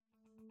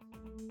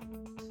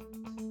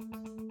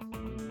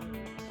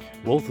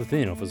Wealth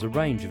Within offers a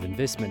range of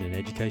investment and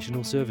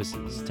educational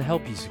services to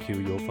help you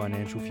secure your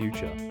financial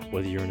future.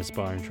 Whether you're an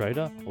aspiring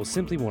trader or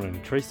simply want to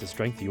increase the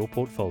strength of your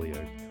portfolio,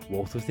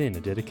 Wealth Within are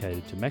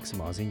dedicated to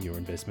maximising your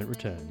investment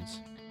returns.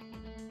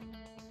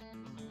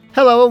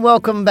 Hello and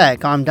welcome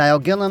back. I'm Dale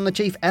Gillen, the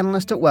Chief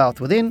Analyst at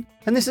Wealth Within,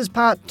 and this is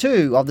part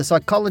 2 of the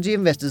Psychology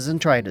of Investors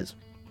and Traders.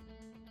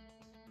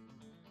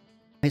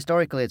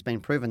 Historically, it's been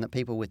proven that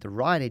people with the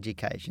right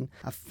education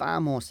are far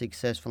more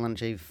successful and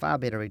achieve far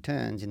better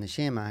returns in the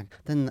share market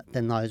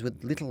than those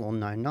with little or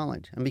no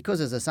knowledge. And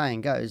because, as the saying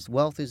goes,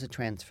 wealth is a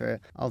transfer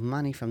of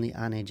money from the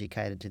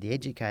uneducated to the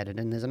educated.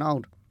 And there's an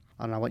old,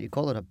 I don't know what you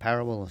call it, a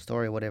parable or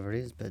story or whatever it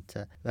is,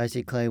 but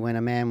basically when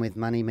a man with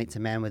money meets a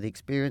man with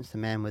experience, the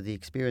man with the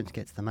experience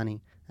gets the money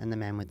and the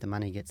man with the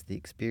money gets the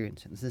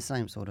experience. It's the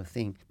same sort of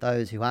thing.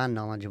 Those who are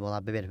knowledgeable are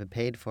better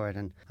prepared for it.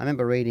 And I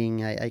remember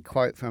reading a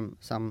quote from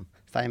some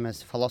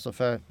famous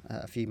philosopher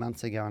a few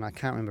months ago, and I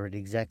can't remember it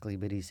exactly,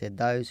 but he said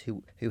those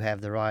who have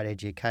the right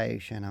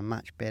education are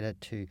much better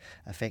to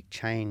affect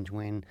change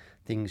when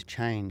things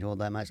change, or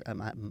they're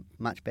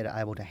much better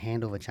able to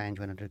handle the change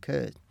when it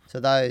occurs. So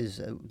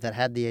those that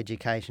had the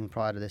education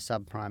prior to the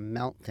subprime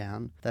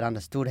meltdown, that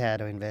understood how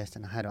to invest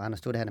and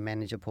understood how to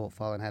manage a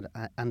portfolio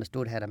and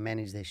understood how to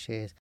manage their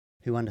shares,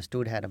 who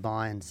understood how to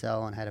buy and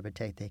sell and how to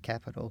protect their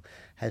capital,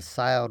 has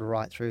sailed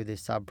right through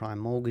this subprime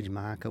mortgage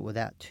market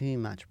without too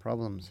much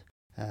problems.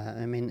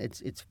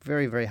 It's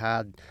very, very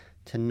hard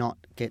to not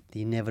get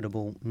the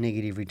inevitable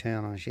negative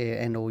return on a share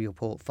and or your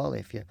portfolio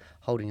if you're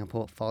holding a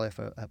portfolio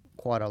for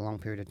quite a long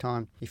period of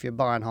time. If you're a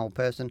buy and hold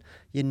person,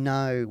 you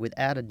know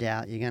without a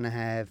doubt you're going to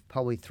have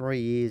probably 3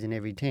 years in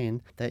every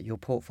 10 that your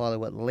portfolio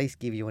will at least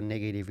give you a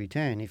negative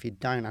return. If you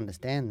don't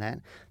understand that,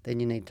 then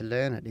you need to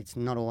learn it. It's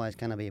not always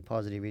going to be a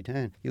positive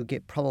return. You'll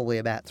get probably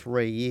about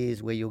 3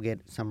 years where you'll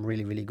get some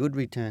really, really good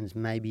returns,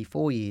 maybe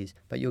 4 years,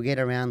 but you'll get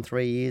around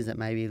 3 years that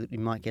maybe you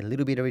might get a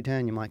little bit of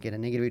return, you might get a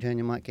negative return,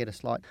 you might get a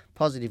slight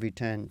positive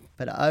return,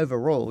 but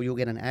overall you'll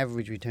get an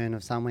average return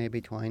of somewhere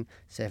between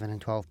 7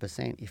 and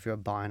 12% if you're a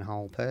buy and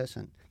hold person.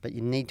 But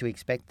you need to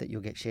expect that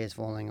you'll get shares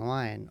falling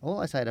away. And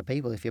all I say to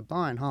people, if you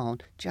buy and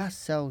hold,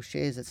 just sell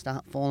shares that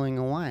start falling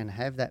away and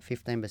have that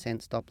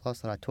 15% stop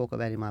loss that I talk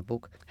about in my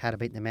book, How to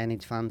Beat the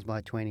Managed Funds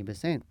by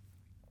 20%.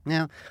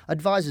 Now,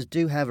 advisors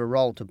do have a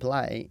role to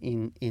play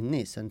in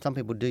this, and some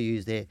people do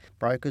use their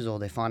brokers or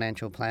their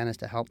financial planners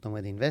to help them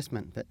with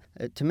investment.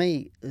 But to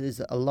me,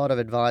 there's a lot of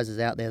advisors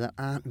out there that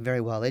aren't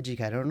very well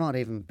educated or not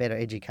even better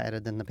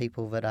educated than the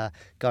people that are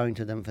going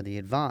to them for the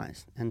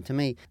advice. And to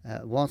me,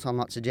 whilst I'm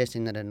not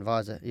suggesting that an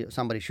advisor,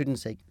 somebody shouldn't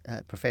seek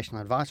professional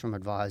advice from an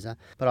advisor,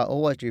 but I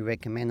always do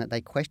recommend that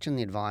they question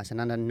the advice,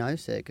 and under no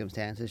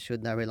circumstances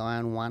should they rely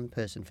on one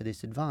person for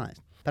this advice.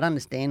 But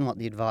understand what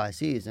the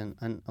advice is,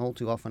 and all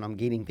too often I'm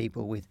getting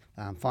people with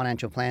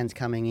financial plans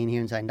coming in here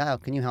and saying, Dale,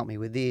 can you help me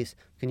with this?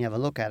 Can you have a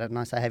look at it? And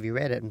I say, have you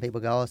read it? And people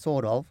go, oh,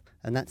 sort of.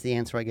 And that's the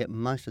answer I get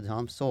most of the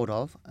time, sort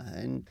of.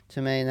 And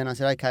to me, and then I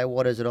said, okay,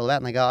 what is it all about?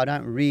 And they go, I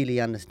don't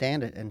really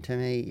understand it. And to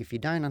me, if you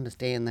don't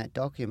understand that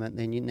document,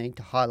 then you need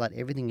to highlight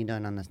everything you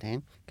don't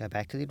understand, go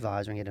back to the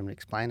advisor and get them to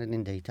explain it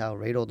in detail,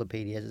 read all the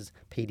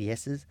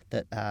PDSs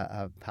that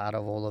are part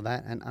of all of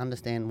that, and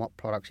understand what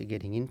products you're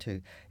getting into.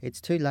 It's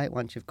too late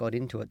once you've got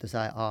into it to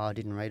say, oh, I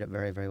didn't read it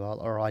very, very well,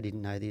 or I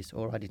didn't know this,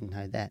 or I didn't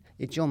know that.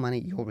 It's your money,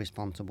 you're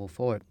responsible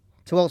for it.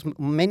 So whilst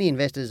many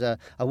investors are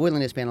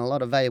willing to spend a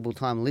lot of valuable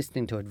time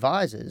listening to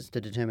advisors to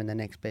determine the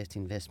next best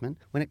investment,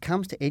 when it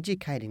comes to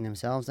educating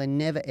themselves, they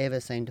never ever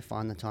seem to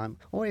find the time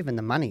or even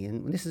the money.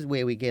 And this is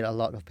where we get a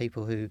lot of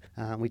people who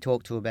we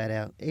talk to about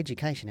our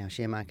education, our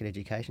share market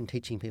education,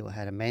 teaching people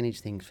how to manage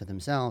things for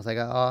themselves. They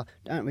go, oh,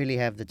 don't really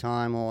have the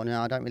time, or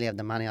no, I don't really have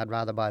the money. I'd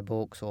rather buy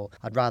books, or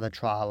I'd rather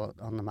trial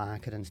on the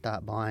market and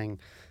start buying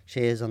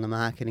shares on the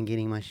market and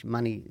getting my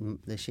money,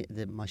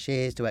 my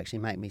shares to actually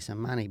make me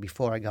some money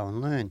before I go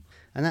and learn.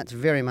 And that's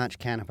very much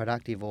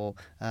counterproductive, or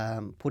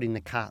putting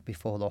the cart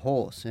before the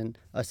horse. And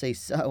I see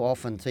so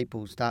often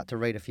people start to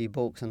read a few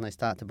books and they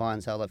start to buy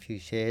and sell a few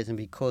shares, and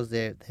because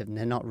they're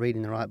not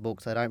reading the right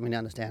books, they don't really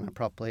understand it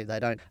properly, they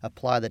don't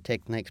apply the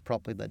techniques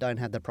properly, they don't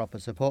have the proper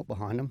support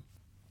behind them.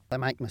 They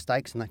make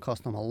mistakes and they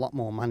cost them a lot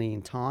more money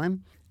in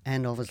time.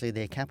 And obviously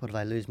their capital,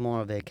 they lose more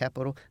of their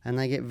capital and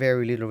they get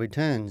very little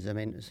returns. I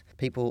mean,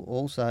 people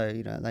also,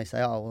 they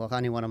say, oh, well, I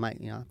only want to make,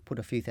 put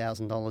a few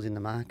 $1,000s in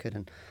the market,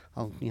 and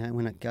I'll,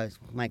 when it goes,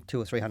 make $200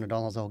 or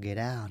 $300, I'll get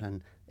out.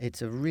 And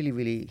it's a really,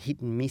 really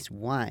hit and miss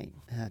way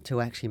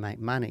to actually make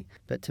money.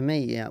 But to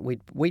me,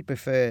 we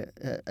prefer,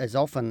 as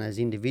often as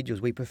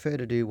individuals, we prefer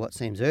to do what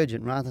seems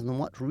urgent rather than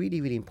what's really,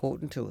 really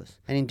important to us.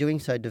 And in doing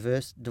so,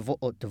 divorce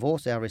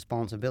our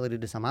responsibility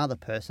to some other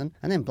person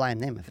and then blame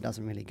them if it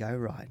doesn't really go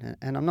right.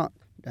 And I'm not,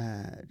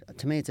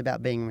 to me, it's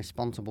about being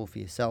responsible for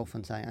yourself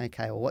and saying,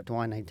 okay, well, what do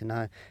I need to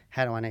know?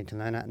 How do I need to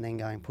learn it? And then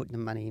going and putting the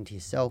money into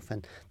yourself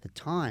and the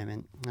time.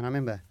 And I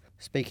remember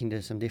speaking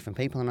to some different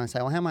people, and I say,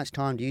 well, how much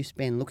time do you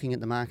spend looking at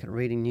the market,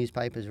 reading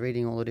newspapers,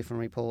 reading all the different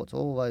reports,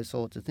 all those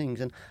sorts of things?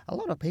 And a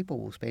lot of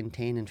people will spend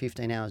 10 and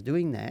 15 hours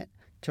doing that,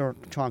 to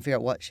try and figure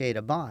out what share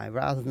to buy,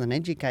 rather than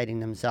educating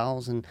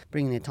themselves and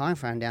bringing their time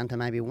frame down to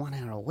maybe 1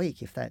 hour a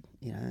week, if that,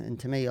 and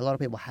to me, a lot of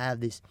people have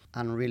this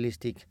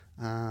unrealistic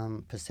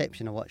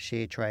perception of what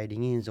share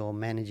trading is or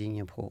managing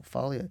your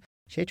portfolio.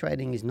 Share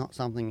trading is not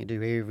something you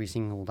do every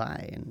single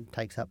day and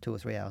takes up 2 or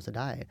 3 hours a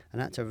day,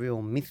 and that's a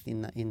real myth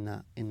in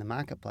the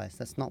marketplace.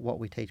 That's not what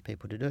we teach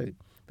people to do.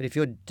 But if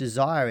your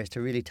desire is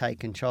to really take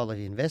control of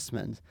your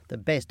investments, the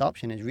best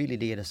option is really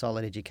to get a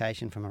solid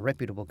education from a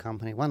reputable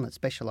company, one that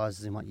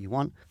specialises in what you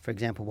want. For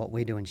example, what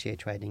we do in share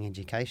trading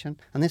education.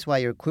 And this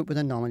way you're equipped with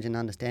the knowledge and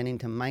understanding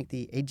to make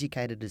the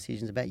educated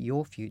decisions about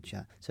your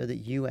future so that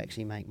you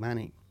actually make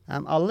money.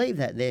 I'll leave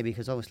that there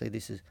because obviously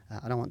this is,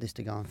 I don't want this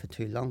to go on for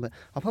too long, but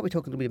I'll probably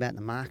talk a little bit about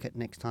the market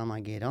next time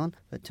I get on.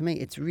 But to me,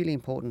 it's really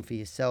important for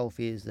yourself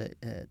is that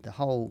the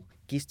whole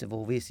gist of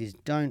all this is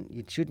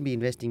you shouldn't be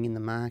investing in the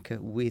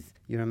market with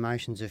your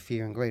emotions of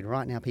fear and greed.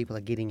 Right now, people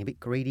are getting a bit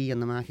greedy on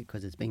the market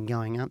because it's been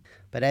going up.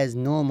 But as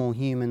normal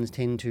humans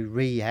tend to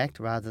react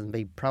rather than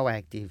be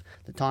proactive,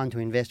 the time to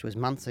invest was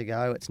months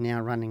ago. It's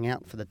now running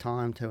out for the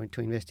time to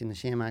invest in the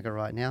share market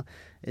right now.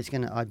 It's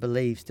going to, I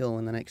believe, still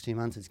in the next 2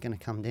 months, it's going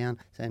to come down.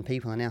 And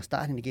people are now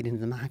starting to get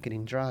into the market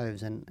in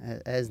droves. And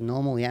as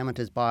normal, the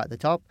amateurs buy at the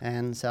top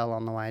and sell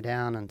on the way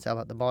down and sell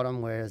at the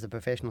bottom, whereas the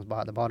professionals buy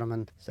at the bottom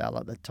and sell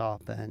at the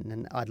top.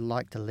 And I'd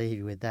like to leave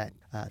you with that.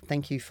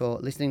 Thank you for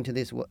listening to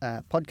this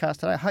podcast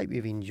today. I hope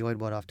you've enjoyed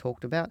what I've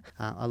talked about.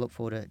 I look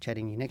forward to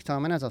chatting to you next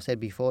time. And as I've said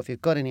before, if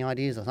you've got any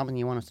ideas or something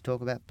you want us to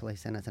talk about, please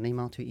send us an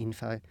email to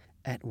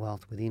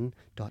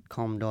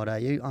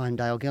info@wealthwithin.com.au. I'm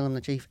Dale Gillam,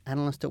 the Chief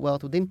Analyst at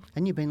Wealth Within,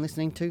 and you've been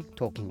listening to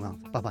Talking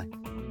Wealth. Bye-bye.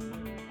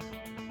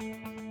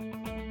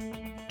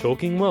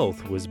 Talking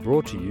Wealth was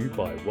brought to you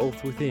by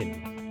Wealth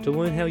Within. To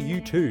learn how you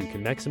too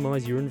can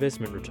maximise your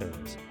investment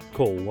returns,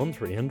 call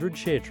 1300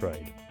 SHARE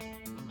TRADE.